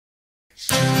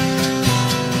Since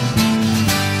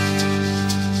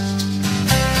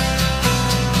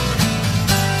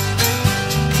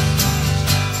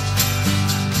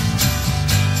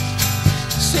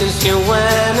you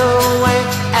went away,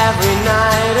 every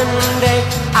night and day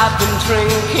I've been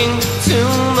drinking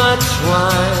too much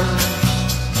wine.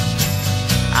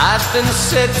 I've been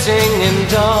sitting in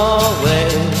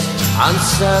doorways on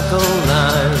Circle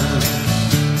Line.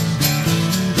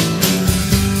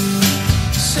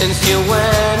 Since you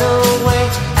went away,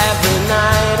 every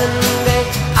night and day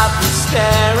I've been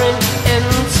staring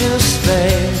into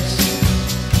space.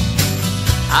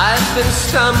 I've been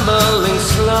stumbling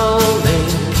slowly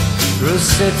through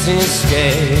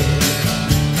cityscapes,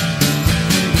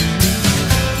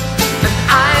 and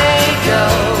I go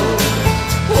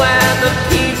where the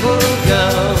people go,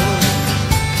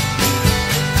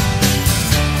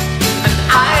 and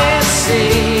I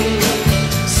see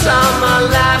someone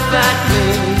laugh at me.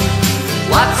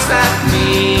 What's that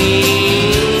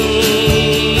mean?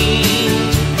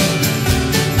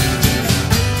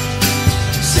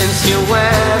 Since you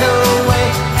went away,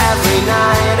 every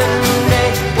night and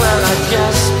day, well, I've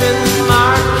just been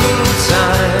marking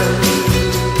time.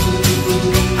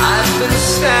 I've been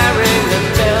staring at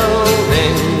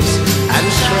buildings and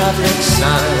traffic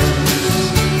signs.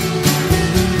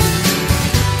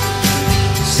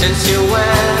 Since you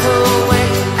went away,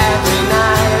 every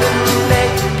night and day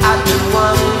I've been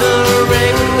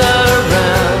wandering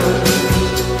around.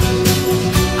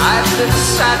 I've been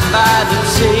sat by the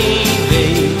TV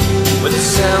with the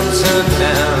sound turned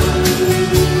down.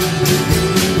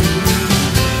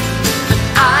 And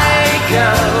I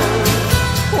go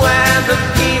where the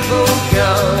people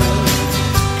go,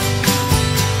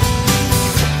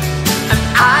 and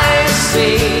I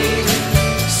see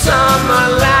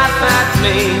someone laugh at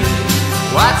me.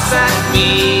 What's that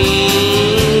mean?